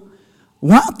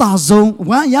ထားလို့ဝမ်းအသာဆုံး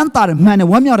ဝမ်းရမ်းသာတယ်မှန်တယ်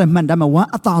ဝမ်းမြောက်တယ်မှန်တယ်ဒါပေမဲ့ဝ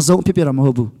မ်းအသာဆုံးဖြစ်ပြတော့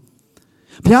မဟုတ်ဘူး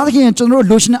ဘုရားသခင်က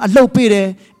ကျွန်တော်တို့လိုချင်တဲ့အလုပ်ပေးတယ်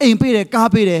အိမ်ပေးတယ်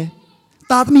ကားပေး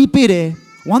တယ်သားသမီးပေးတယ်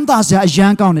ဝမ်းသာစရာအ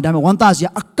ရန်ကောင်းတယ်ဒါပေမဲ့ဝမ်းသာစရာ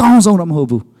အကောင်းဆုံးတော့မဟုတ်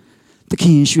ဘူးသ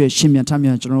ခင်ယေရှုရဲ့ရှင်ပြန်ထ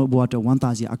မြောက်ကျွန်တော်တို့ဘဝအတွက်ဝမ်း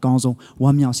သာစရာအကောင်းဆုံး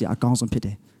ဝမ်းမြောက်စရာအကောင်းဆုံးဖြစ်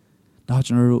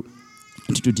တယ်ဒါကျွန်တော်တို့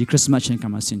ဒီခရစ်စမတ်ချင်းက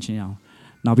မှဆင်ခြင်အောင်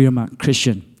နောက်ပြီးတော့မှ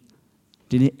Christian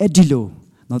ဒီနေ့အဲ့ဒီ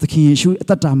လိုနော်သခင်ယေရှု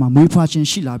အသက်တာမှာမွေးဖွားခြင်း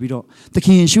ရှိလာပြီးတော့သ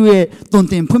ခင်ယေရှု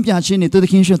ရဲ့တုန်တင်ဖွင့်ပြခြင်းနဲ့သ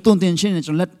ခင်ယေရှုတုန်တင်ခြင်း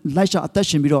နဲ့ကျွန်တော်လိုက်ရှာအသက်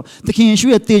ရှင်ပြီးတော့သခင်ယေ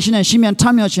ရှုရဲ့တေခြင်းနဲ့ရှင်မြန်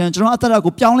ထမြောက်ခြင်းကျွန်တော်အ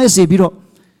သက်တာကိုပြော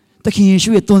င်းလဲစေပြီးတော့သ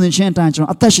ခင်ယေရှုရဲ့တုန်တင်ခြင်းအတိုင်း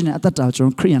ကျွန်တော်အသက်ရှင်တဲ့အသက်တာကိုကျွန်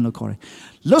တော်ခရစ်ယာန်လို့ခေါ်တယ်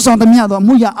။လှုပ်ဆောင်သမျှသောအ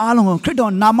မှုရာအားလုံးကိုခ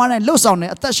ရစ်တော်နာမနဲ့လှုပ်ဆောင်တဲ့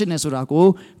အသက်ရှင်နေဆိုတာကို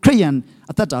ခရစ်ယာန်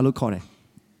အသက်တာလို့ခေါ်တယ်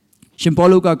။ရှင်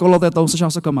ပေါလုကကိုလောသဲ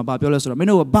3:16မှာပြောလဲဆိုတော့မင်း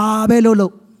တို့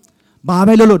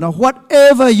ကဘာပဲလုပ်လို့နော်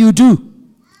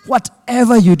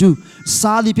whatever you do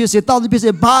စားသည်ဖြစ်စေတောက်သည်ဖြစ်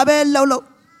စေဘာပဲလုပ်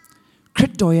ခရစ်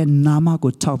တော်ရဲ့နာမ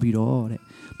ကိုထောက်ပြီးတော့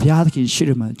တဲ့ဘုရားသခင်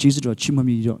ရှိရမှာဂျေဇုတော်ချီးမွ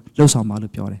မ်းပြီးတော့လှုပ်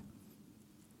ဆောင်ပါလို့ပြောတယ်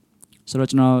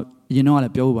ဆိုတော့ကျွန်တော်အရင်တော့လည်း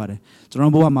ပြောဖို့ပါတယ်ကျွန်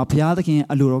တော်ဘဝမှာဘုရားသခင်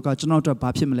အလိုတော်ကကျွန်တော်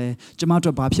အတွက်ဘာဖြစ်မလဲကျမအတွ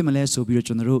က်ဘာဖြစ်မလဲဆိုပြီးတော့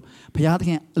ကျွန်တော်တို့ဘုရားသခ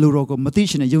င်အလိုတော်ကိုမသိ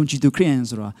ချင်တဲ့ယုံကြည်သူခရစ်ယာန်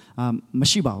ဆိုတာမ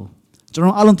ရှိပါဘူး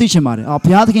ကျွန်တော်အားလုံးသိချင်ပါ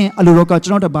တယ်ဘုရားသခင်အလိုတော်ကကျွ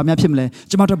န်တော်အတွက်ဘာများဖြစ်မလဲ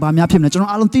ကျမအတွက်ဘာများဖြစ်မလဲကျွန်တော်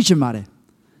အားလုံးသိချင်ပါတယ်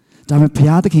ဒါပေ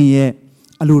မဲ့ဘုရားသခင်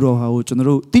ရဲ့အလိုတော်ဟာကို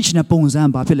ကျွန်တော်တို့သိချင်တဲ့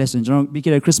ပုံစံဘာဖြစ်လဲဆိုရင်ကျွန်တော်ပြီး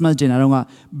ခဲ့တဲ့ခရစ်စမတ်ဂျင်နာတော့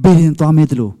ကဘေဒင်သွား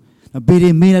မေးတယ်လို့ဘေ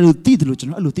ဒင်မေးတယ်လို့သိတယ်လို့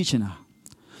ကျွန်တော်အဲ့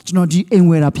လိုသိချင်တာကျွန်တော်ဒီအိမ်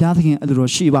ဝယ်တာဘုရားသခင်အလိုတော်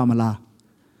ရှိပါမ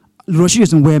လားအလိုတော်ရှိ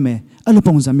ရစဉ်ဝယ်မယ်အဲ့လို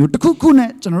ပုံစံမျိုးတစ်ခုခုနဲ့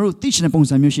ကျွန်တော်တို့သိချင်တဲ့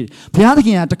ပုံစံမျိုးရှိတယ်ဘုရားသ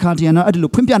ခင်ကတခါတည်းကတော့အဲ့ဒီလို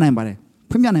ဖွင့်ပြနိုင်ပါ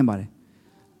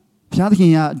တယ်ဘုရားသခင်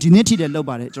ကဒီနေ့ထိလည်းလုပ်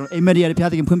ပါတယ်ကျွန်တော်အိမ်မက်တွေဘု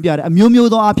ရားသခင်ဖွင့်ပြတယ်အမျိုးမျိုး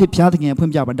သောအားဖြင့်ဘုရားသခင်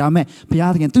ကဖွင့်ပြပါဒါပေ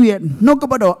မဲ့ဘုရားသခင်သူ့ရဲ့နှုတ်က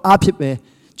ပတ်တော်အားဖြ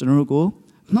င့်ပဲကျွန်တော်တို့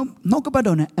ကိုနှုတ်ကပတ်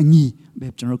တော်နဲ့အညီပဲ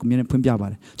ကျွန်တော်တို့ကိုမြင်နေဖွ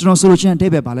င့်ပြပါတယ်ကျွန်တော်ဆိုလိုချင်တဲ့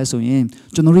အဓိပ္ပာယ်ဘာလဲဆို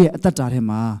ရင်ကျွန်တော်တို့ရဲ့အ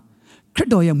သက်တာထဲမှာခရစ်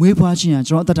တော်ရဲ့မွေးဖွားခြင်း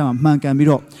ကကျွန်တော်အသက်တာမှာမှန်ကန်ပြီး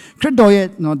တော့ခရစ်တော်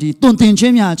ရဲ့ဒီတုန်တင်ခြ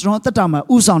င်းများကျွန်တော်အသက်တာ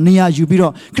မှာဥဆောင်နေရယူပြီး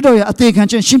တော့ခရစ်တော်ရဲ့အ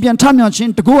သေးခံခြင်းရှင်ပြန်ထမြောက်ခြင်း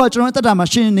တကူကကျွန်တော်အသက်တာမှာ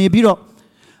ရှင်နေပြီးတော့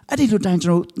အဲ့ဒီလိုတိုင်း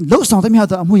ကျွန်တော်လှုပ်ဆောင်သမျှ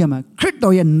သောအမှုရမှာခရစ်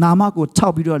တော်ရဲ့နာမကိုထော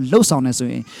က်ပြီးတော့လှုပ်ဆောင်နေဆို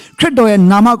ရင်ခရစ်တော်ရဲ့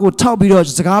နာမကိုထောက်ပြီးတော့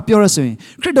စကားပြောရဆိုရင်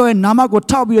ခရစ်တော်ရဲ့နာမကို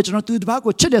ထောက်ပြီးတော့ကျွန်တော်သူတစ်ပါး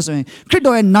ကိုချစ်တယ်ဆိုရင်ခရစ်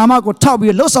တော်ရဲ့နာမကိုထောက်ပြီး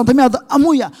တော့လှုပ်ဆောင်သမျှသောအ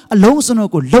မှုရအလုံးစုံ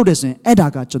ကိုလှုပ်တယ်ဆိုရင်အဲ့ဒါ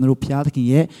ကကျွန်တော်တို့ဘုရားသခင်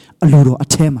ရဲ့အလိုတော်အ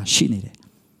ထဲမှာရှိနေတယ်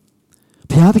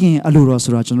ဘုရားသခင်ရဲ့အလိုတော်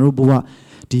ဆိုတာကျွန်တော်တို့ဘဝ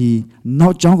ဒီနော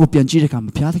က်ကျောင်းကိုပြန်ကြည့်တဲ့အခါ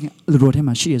မှာဘုရားသခင်အလိုတော်ထဲ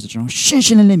မှာရှိရဆိုကျွန်တော်ရှင်း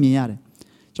ရှင်းလင်းလင်းမြင်ရတယ်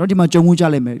ကျွန်တော်ဒီမှာကြုံမှုကြ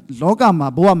လိုက်မယ်လောကမှာ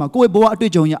ဘဝမှာကိုယ့်ရဲ့ဘဝအတွေ့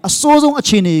အကြုံရအစိုးဆုံးအ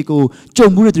ခြေအနေကိုကြုံ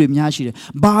မှုတွေအများရှိတယ်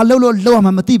။ဘာလို့လောက်ရမှ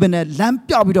မသိဘဲနဲ့လမ်း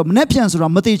ပြောက်ပြီးတော့မနဲ့ပြန်ဆို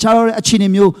တော့မသိချတော့တဲ့အခြေအနေ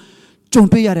မျိုးကြုံ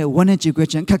တွေ့ရတဲ့ဝမ်းနဲ့ကြေကွဲ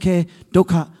ခြင်းခက်ခဲဒုက္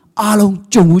ခအားလုံး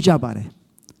ကြုံမှုကြပါတယ်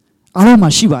။အားလုံးမှာ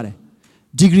ရှိပါတယ်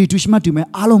။ degree တူရှိမှတူမဲ့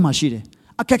အားလုံးမှာရှိတယ်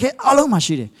။အခက်ခဲအားလုံးမှာ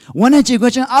ရှိတယ်။ဝမ်းနဲ့ကြေကွဲ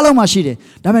ခြင်းအားလုံးမှာရှိတယ်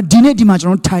။ဒါပေမဲ့ဒီနေ့ဒီမှာကျွ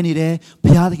န်တော်ထိုင်နေတယ်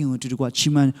ဘုရားသခင်ကိုတူတူက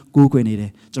ချီးမွမ်းကိုးကွယ်နေတယ်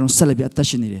။ကျွန်တော်ဆက်လက်ပြီးအသက်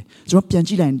ရှင်နေတယ်။ကျွန်တော်ပြန်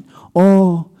ကြည့်လိုက်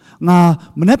အော်ငါ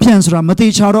မနဲ့ပြန်ဆိုတာမ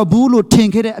သေးချတော့ဘူးလို့ထင်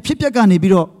ခဲ့တဲ့အဖြစ်အပျက်ကနေ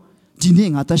ပြီးတော့ဒီနေ့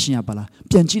ငါသက်ရှင်ရပါလား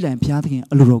ပြန်ကြည့်လိုက်ဘုရားသခင်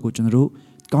အလိုတော်ကိုကျွန်တော်တို့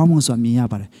ကောင်းမွန်စွာမြင်ရ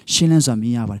ပါတယ်ရှင်းလင်းစွာမြ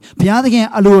င်ရပါတယ်ဘုရားသခင်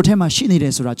အလိုတော်ထဲမှာရှိနေတ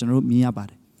ယ်ဆိုတာကျွန်တော်တို့မြင်ရပါ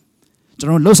တယ်ကျွန်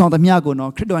တော်လှုပ်ဆောင်သမျှကိုတော့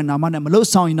ခရစ်တော်ရဲ့နာမနဲ့မလှုပ်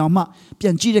ဆောင်ရင်တော့မှပြ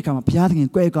န်ကြည့်တဲ့အခါမှာဘုရားသခင်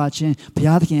ကြွယ်ကားခြင်းဘု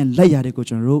ရားသခင်ရဲ့လက်ရတဲ့ကို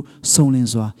ကျွန်တော်တို့စုံလင်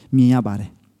စွာမြင်ရပါတယ်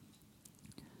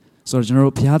ဆိုတော့ကျွန်တော်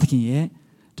တို့ဘုရားသခင်ရဲ့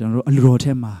ကျွန်တော်တို့အလိုတော်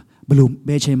ထဲမှာဘလို့ဘ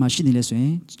ယ်ချိန်မှရှိနေလဲဆိုရ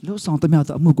င်လှုပ်ဆောင်သမျှ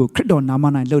သောအမှုကိုခရစ်တော်နာမ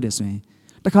၌လုပ်တယ်ဆိုရင်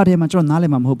တခါတည်းမှာကျွန်တော်နားလ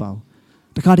ည်မှာမဟုတ်ပါဘူး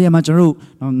တခါတည်းမှာကျွန်တော်တို့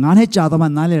ငါးနှစ်ကြာတော့မှ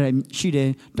နားလည်ရရှိတယ်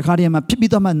တခါတည်းမှာဖြစ်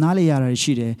ပြီးတော့မှနားလည်ရတာ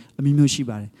ရှိတယ်အမျိုးမျိုးရှိ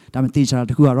ပါတယ်ဒါပေမဲ့တေချာ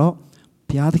တခုကတော့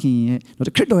ဘုရားသခင်ရဲ့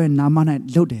ခရစ်တော်ရဲ့နာမ၌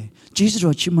လုပ်တယ်ဂျေဇု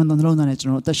တော်ချီးမွမ်းသောနှလုံးသားနဲ့ကျွ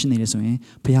န်တော်အသက်ရှင်နေတယ်ဆိုရင်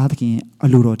ဘုရားသခင်ရဲ့အ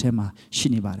လိုတော်ထဲမှာရှိ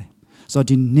နေပါတယ်ဆိုတော့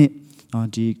ဒီနေ့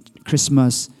ဒီခရစ်စမ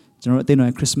တ်ကျွန်တော်အသိတော်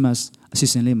ရဲ့ခရစ်စမတ်အစီ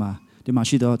အစဉ်လေးမှာဒီမှာ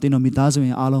ရှိတော့တင်းတော်မိသားစုဝ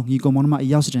င်အားလုံးညီကောင်မောင်နှမအ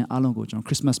ရောက်စတဲ့အားလုံးကိုကျွန်တော်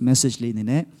Christmas message လေးအနေ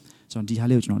နဲ့ကျွန်တော်ဒီဟာ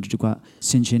လေးကိုကျွန်တော်ဒီက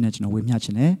ဆင်ခြင်နဲ့ကျွန်တော်ဝေမျှခြ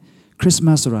င်းနဲ့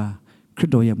Christmas ဆိုတာခရ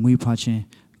စ်တော်ရဲ့မွေးဖွားခြင်း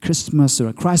Christmas ဆို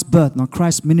တာ Christ birth နော်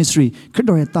Christ ministry ခရစ်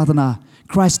တော်ရဲ့သာသနာ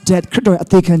Christ death ခရစ်တော်ရဲ့အ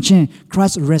သေးခံခြင်း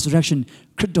Christ resurrection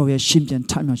ခရစ်တော်ရဲ့ရှင်ပြန်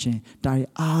ထမြောက်ခြင်းဒါတွေ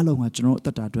အားလုံးကကျွန်တော်အသ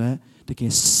က်တာအတွက်တက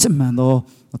ယ်စစ်မှန်သော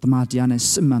တမန်တရားနဲ့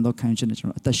စစ်မှန်သောခံယူချက်နဲ့ကျွန်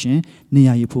တော်အသက်ရှင်နေရ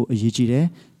ရဖို့အရေးကြီးတယ်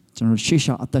ကျွန်တော်ရှေ့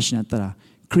လျှောက်အသက်ရှင်အသက်တာ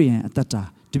ခရိယန်အသက်တာ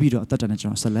တပည့်တော်အသက်တာနဲ့ကျွ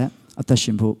န်တော်ဆက်လက်အသက်ရှ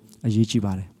င်ဖို့အရေးကြီး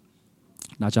ပါတယ်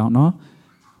။ဒါကြောင့်နော်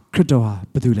ခရစ်တော်ဟာ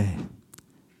ဘာတူလဲ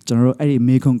ကျွန်တော်တို့အဲ့ဒီ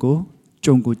မေခွန်းကို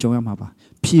ကြုံရမှာပါ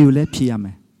ဖြေကိုလည်းဖြေရမ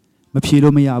ယ်မဖြေ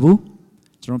လို့မရဘူး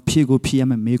ကျွန်တော်ဖြေကိုဖြေရ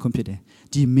မယ်မေခွန်းဖြစ်တယ်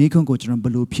ဒီမေခွန်းကိုကျွန်တော်ဘ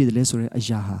ယ်လိုဖြေတယ်လဲဆိုတဲ့အ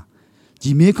ရာဟာ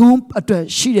ဒီမေခွန်းအတွက်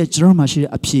ရှိတဲ့ကျွန်တော်မှာရှိ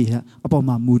တဲ့အဖြေဟာအပေါ်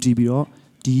မှာမူတည်ပြီးတော့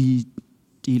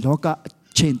ဒီလောကအ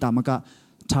ချိန်တာမက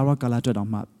သာရကာလအတွက်တောင်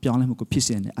မှပြောင်းလဲမှုကိုဖြစ်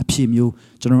စေတဲ့အဖြစ်မျိုး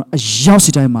ကျွန်တော်အရောက်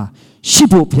စီတိုင်းမှာရှိ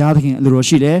ဖို့ဘုရားသခင်အလိုတော်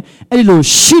ရှိတယ်အဲ့ဒီလို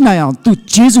ရှိနိုင်အောင်သူ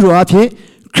ဂျေဇုတော်အဖြစ်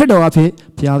ခရစ်တော်အဖြစ်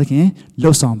ဘုရားသခင်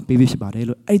လှုပ်ဆောင်ပေးဖြစ်ပါတယ်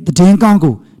လို့အဲ့ဒီသတင်းကောင်း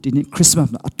ကိုဒီနေ့ခရစ်စမတ်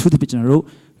မှာအထူးသဖြင့်ကျွန်တော်တို့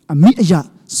အမိအယ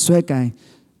ဆွဲကင်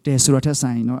တယ်ဆိုတော့ထက်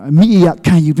ဆိုင်နော်အမိအယ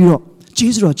ခံယူပြီးတော့ဂျေ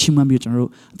ဇုတော်ချီးမွမ်းပြီးကျွန်တော်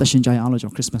တို့အသက်ရှင်ကြရအောင်လို့ကျွ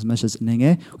န်တော် Christmas message အနေ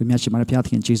နဲ့ဝေမျှချင်ပါတယ်ဘုရားသ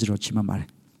ခင်ဂျေဇုတော်ချီးမွမ်းပါတယ်